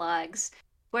monologues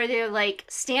where they're like,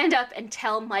 stand up and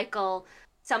tell Michael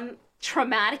some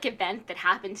traumatic event that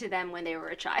happened to them when they were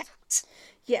a child.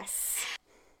 Yes.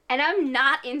 And I'm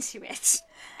not into it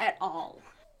at all.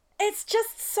 It's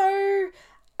just so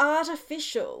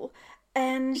artificial.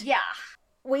 And yeah,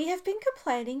 we have been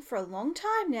complaining for a long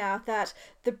time now that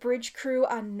the bridge crew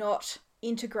are not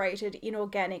integrated in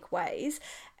organic ways.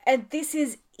 And this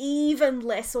is even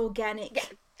less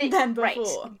organic than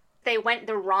before. Right. They went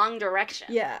the wrong direction.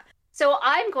 Yeah. So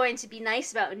I'm going to be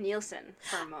nice about Nielsen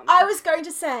for a moment. I was going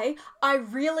to say, I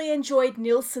really enjoyed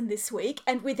Nielsen this week,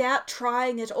 and without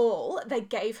trying at all, they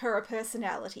gave her a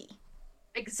personality.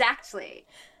 Exactly.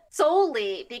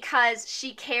 Solely because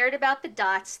she cared about the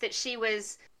dots, that she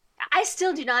was... I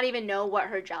still do not even know what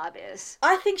her job is.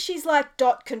 I think she's like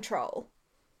dot control.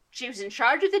 She was in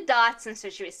charge of the dots, and so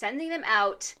she was sending them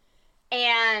out,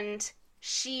 and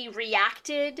she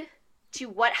reacted to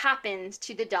what happened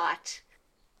to the dot.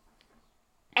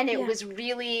 And it was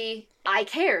really... I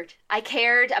cared. I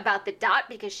cared about the dot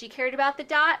because she cared about the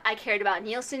dot. I cared about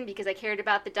Nielsen because I cared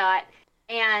about the dot.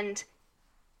 And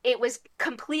it was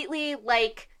completely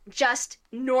like just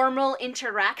normal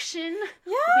interaction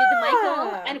with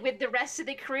Michael and with the rest of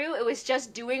the crew. It was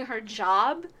just doing her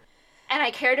job. And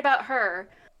I cared about her.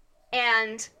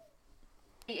 And,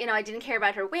 you know, I didn't care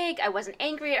about her wig. I wasn't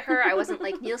angry at her. I wasn't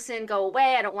like, Nielsen, go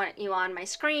away. I don't want you on my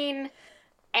screen.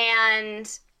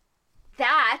 And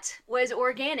that was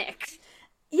organic.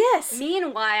 Yes.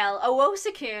 Meanwhile,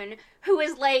 Owosakun, who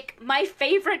is like my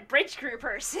favorite bridge crew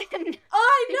person.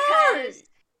 I know! Because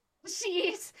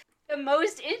she's the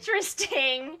most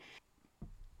interesting,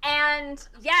 and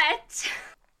yet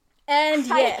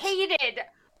I hated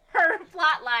her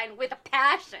plotline with a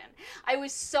passion. I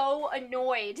was so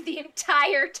annoyed the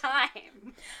entire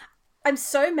time. I'm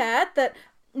so mad that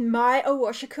my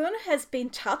Owoshikun has been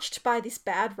touched by this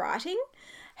bad writing.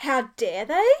 How dare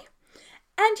they?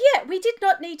 And yet, we did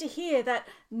not need to hear that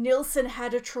Nilsen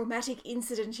had a traumatic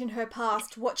incident in her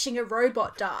past watching a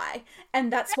robot die,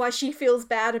 and that's why she feels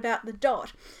bad about the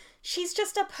dot. She's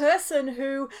just a person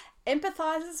who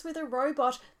empathizes with a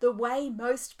robot the way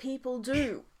most people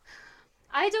do.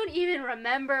 I don't even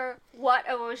remember what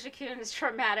Owoshikun's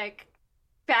traumatic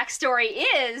backstory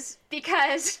is,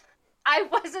 because I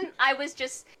was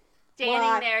just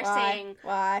standing there saying,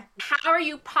 why? How are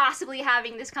you possibly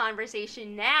having this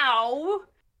conversation now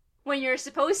when you're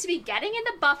supposed to be getting in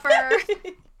the buffer?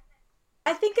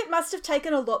 I think it must have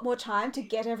taken a lot more time to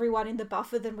get everyone in the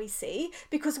buffer than we see,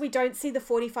 because we don't see the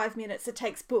 45 minutes it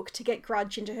takes Book to get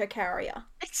Grudge into her carrier.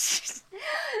 And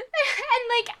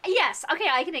yes, okay,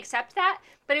 I can accept that,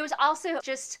 but it was also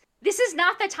just, this is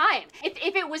not the time.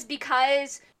 If it was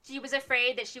because she was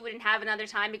afraid that she wouldn't have another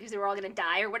time because they were all going to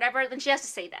die or whatever, then she has to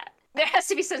say that. There has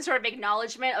to be some sort of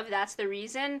acknowledgement of that's the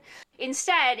reason.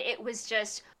 Instead, it was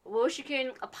just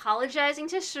Woshikun apologizing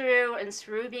to Saru, and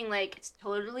Saru being like, it's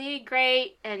totally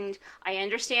great, and I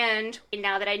understand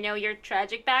now that I know your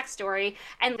tragic backstory.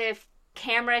 And the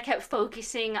camera kept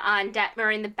focusing on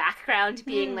Detmer in the background,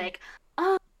 being like,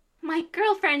 oh, my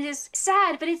girlfriend is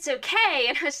sad, but it's okay.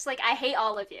 And I was just like, I hate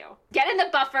all of you. Get in the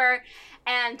buffer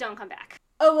and don't come back.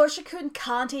 Owoshikun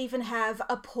can't even have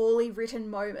a poorly written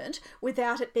moment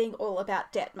without it being all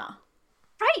about Detmer.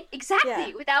 Right, exactly.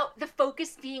 Yeah. Without the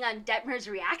focus being on Detmer's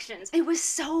reactions. It was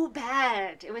so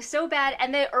bad. It was so bad.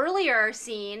 And the earlier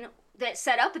scene that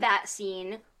set up that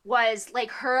scene was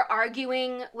like her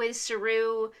arguing with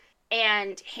Saru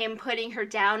and him putting her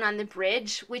down on the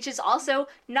bridge, which is also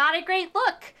not a great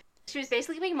look. She was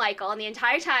basically being Michael, and the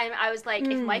entire time I was like,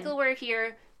 if Michael were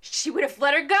here, she would have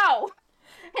let her go.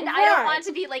 And right. I don't want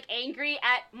to be, like, angry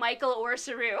at Michael or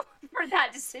Saru for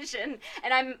that decision.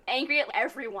 And I'm angry at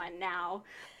everyone now.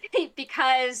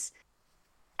 Because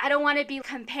I don't want to be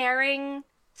comparing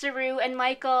Saru and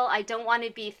Michael. I don't want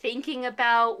to be thinking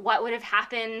about what would have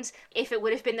happened if it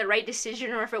would have been the right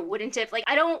decision or if it wouldn't have. Like,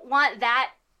 I don't want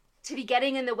that to be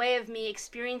getting in the way of me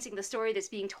experiencing the story that's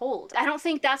being told. I don't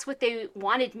think that's what they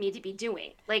wanted me to be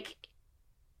doing. Like,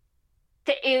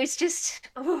 it was just...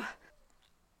 Ugh.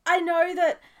 I know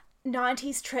that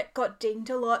 90s Trek got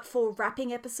dinged a lot for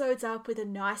wrapping episodes up with a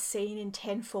nice scene in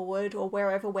 10 Forward or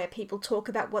wherever where people talk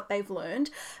about what they've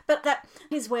learned, but that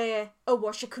is where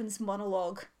Owoshikun's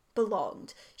monologue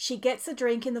belonged. She gets a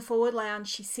drink in the forward lounge,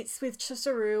 she sits with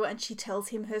Saru and she tells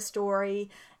him her story.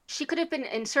 She could have been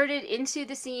inserted into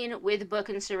the scene with Book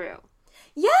and Saru.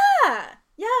 Yeah!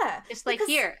 Just like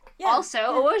here. Also,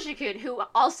 Owoshikun, who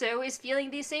also is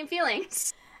feeling these same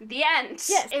feelings. The end.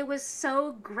 Yes. It was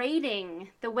so grating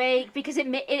the way, because it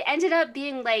ended up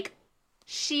being like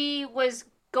she was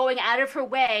going out of her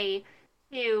way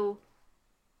to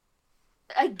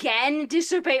again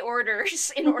disobey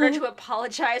orders in order to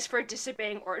apologize for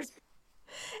disobeying orders.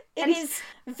 It is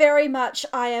very much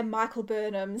I am Michael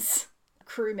Burnham's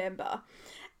crew member.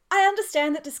 I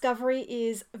understand that Discovery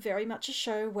is very much a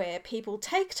show where people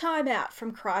take time out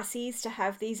from crises to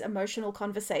have these emotional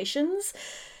conversations.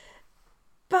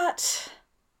 But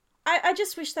I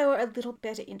just wish they were a little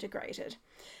better integrated.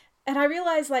 And I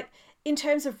realise, like, in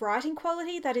terms of writing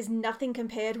quality, that is nothing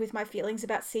compared with my feelings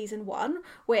about season 1,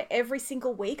 where every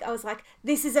single week I was like,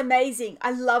 this is amazing,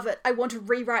 I love it, I want to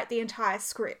rewrite the entire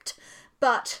script.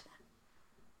 But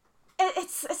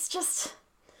it's just...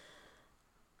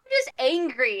 I'm just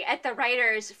angry at the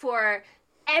writers for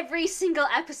every single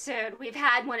episode we've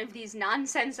had one of these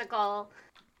nonsensical,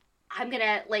 I'm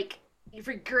gonna, like,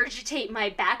 regurgitate my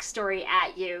backstory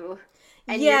at you,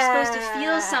 and you're supposed to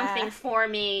feel something for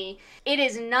me. It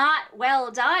is not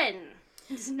well done.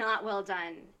 It's not well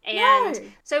done.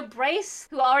 And so Bryce,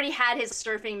 who already had his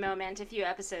surfing moment a few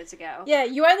episodes ago. Yeah,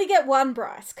 you only get one,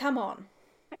 Bryce. Come on.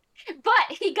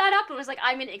 But he got up and was like,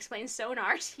 I'm going to explain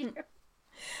sonar to you.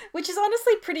 Which is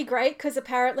honestly pretty great, because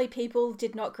apparently people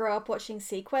did not grow up watching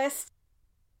seaQuest.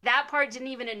 That part didn't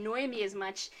even annoy me as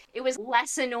much. It was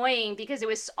less annoying because it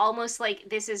was almost like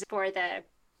this is for the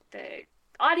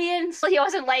audience. He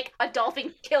wasn't like, a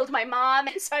dolphin killed my mom,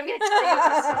 and so I'm going to tell you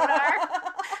about sonar.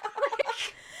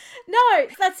 No,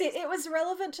 that's it. It was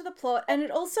relevant to the plot, and it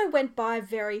also went by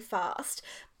very fast.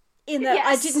 In that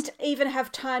I didn't even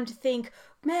have time to think,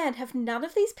 man, have none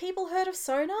of these people heard of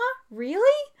sonar?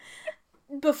 Really?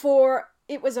 Before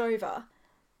it was over.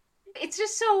 It's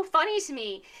just so funny to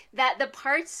me that the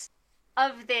parts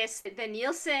of this, the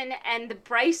Nielsen and the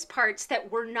Bryce parts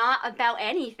that were not about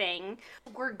anything,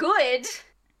 were good.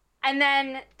 And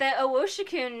then the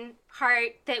Owoshikun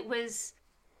part that was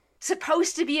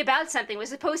supposed to be about something, was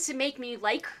supposed to make me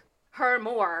like her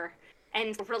more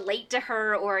and relate to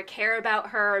her or care about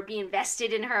her or be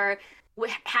invested in her,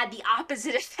 had the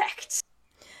opposite effect.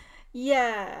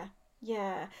 Yeah.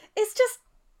 It's just,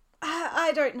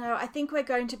 I don't know. I think we're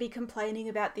going to be complaining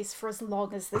about this for as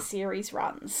long as the series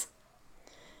runs.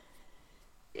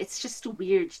 It's just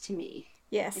weird to me.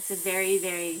 Yes. It's a very,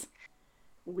 very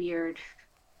weird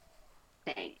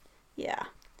thing. Yeah.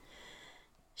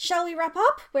 Shall we wrap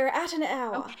up? We're at an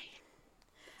hour.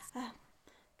 Okay.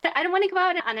 I don't want to go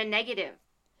out on a negative,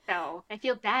 though. I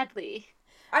feel badly.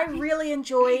 I really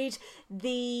enjoyed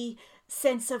the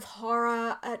sense of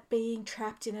horror at being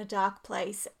trapped in a dark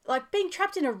place. Like being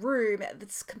trapped in a room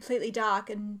that's completely dark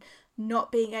and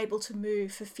not being able to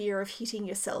move for fear of hitting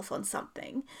yourself on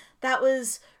something. That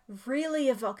was really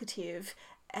evocative.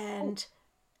 And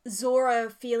Zora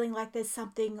feeling like there's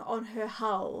something on her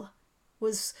hull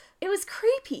was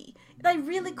creepy. They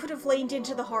really could have leaned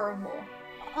into the horror more.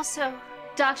 Also,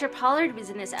 Dr. Pollard was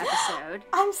in this episode.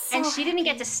 I'm so And she didn't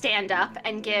get to stand up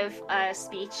and give a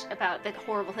speech about the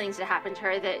horrible things that happened to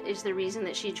her that is the reason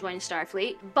that she joined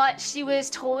Starfleet. But she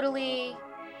was totally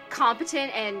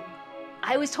competent, and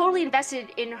I was totally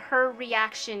invested in her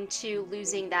reaction to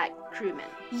losing that crewman.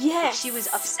 Yes. Like, she was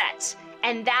upset.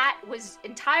 And that was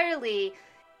entirely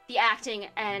the acting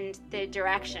and the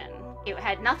direction. It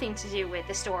had nothing to do with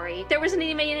the story. There wasn't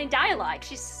even any dialogue.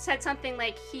 She said something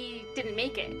like he didn't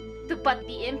make it. But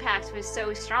the impact was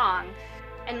so strong.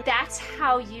 And that's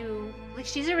how you... Like,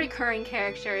 she's a recurring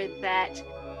character that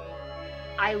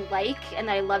I like and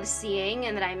that I love seeing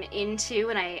and that I'm into.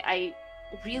 And I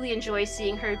really enjoy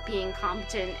seeing her being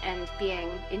competent and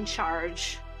being in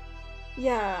charge.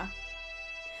 Yeah.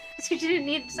 She didn't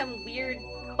need some weird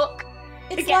hook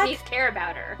to It's get me to care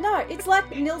about her. No, it's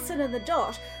like Nielsen and the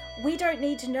Dot. We don't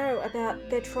need to know about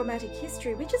their traumatic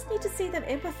history. We just need to see them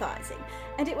empathizing.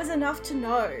 And it was enough to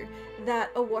know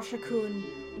that Owoshikun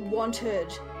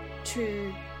wanted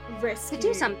to rescue... To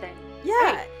do something. Yeah,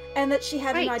 right. And that she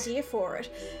had an Right. idea for it.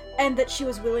 And that she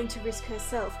was willing to risk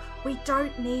herself. We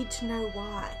don't need to know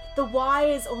why. The why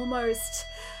is almost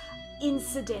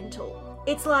incidental.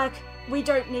 It's like, we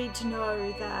don't need to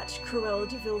know that Cruella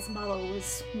de Vil's mother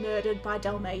was murdered by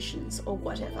Dalmatians or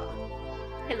whatever.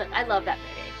 Hey, look, I love that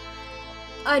movie.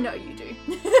 I know you do.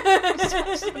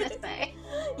 Just gonna say.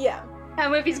 Yeah.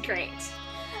 That movie's great.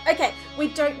 Okay, we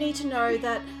don't need to know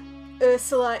that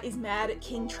Ursula is mad at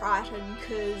King Triton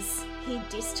because he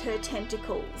dissed her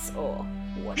tentacles or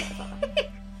whatever.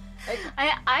 Okay.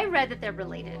 I read that they're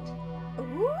related.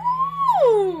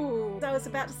 Ooh! I was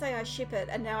about to say I ship it,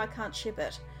 and now I can't ship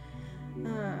it.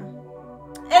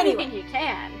 Anything Anyway, you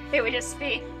can. It would just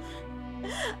be...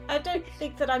 I don't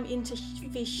think that I'm into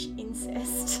fish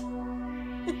incest.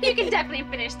 You can definitely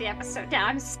finish the episode now,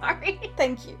 I'm sorry.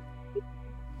 Thank you.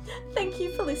 Thank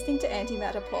you for listening to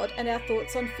Antimatter Pod and our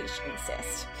thoughts on fish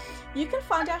incest. You can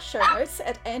find our show notes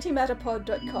at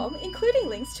antimatterpod.com, including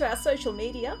links to our social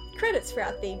media, credits for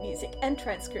our theme music, and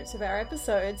transcripts of our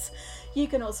episodes. You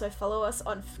can also follow us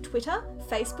on Twitter,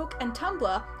 Facebook, and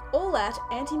Tumblr, all at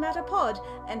antimatterpod,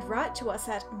 and write to us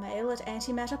at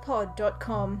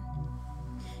mail@antimatterpod.com.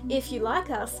 If you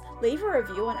like us, leave a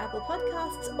review on Apple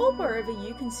Podcasts or wherever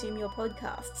you consume your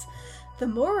podcasts. The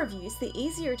more reviews, the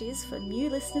easier it is for new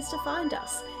listeners to find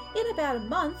us. In about a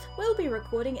month, we'll be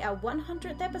recording our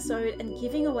 100th episode and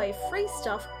giving away free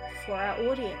stuff for our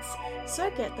audience. So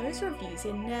get those reviews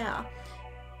in now.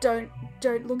 Don't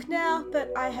look now,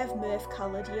 but I have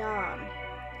Murph-coloured yarn.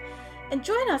 And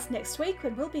join us next week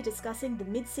when we'll be discussing the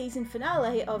mid-season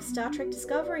finale of Star Trek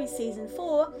Discovery Season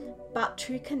 4, But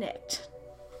to Connect. ...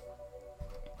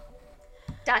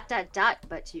 But to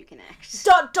connect.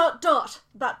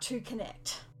 But to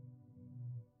connect.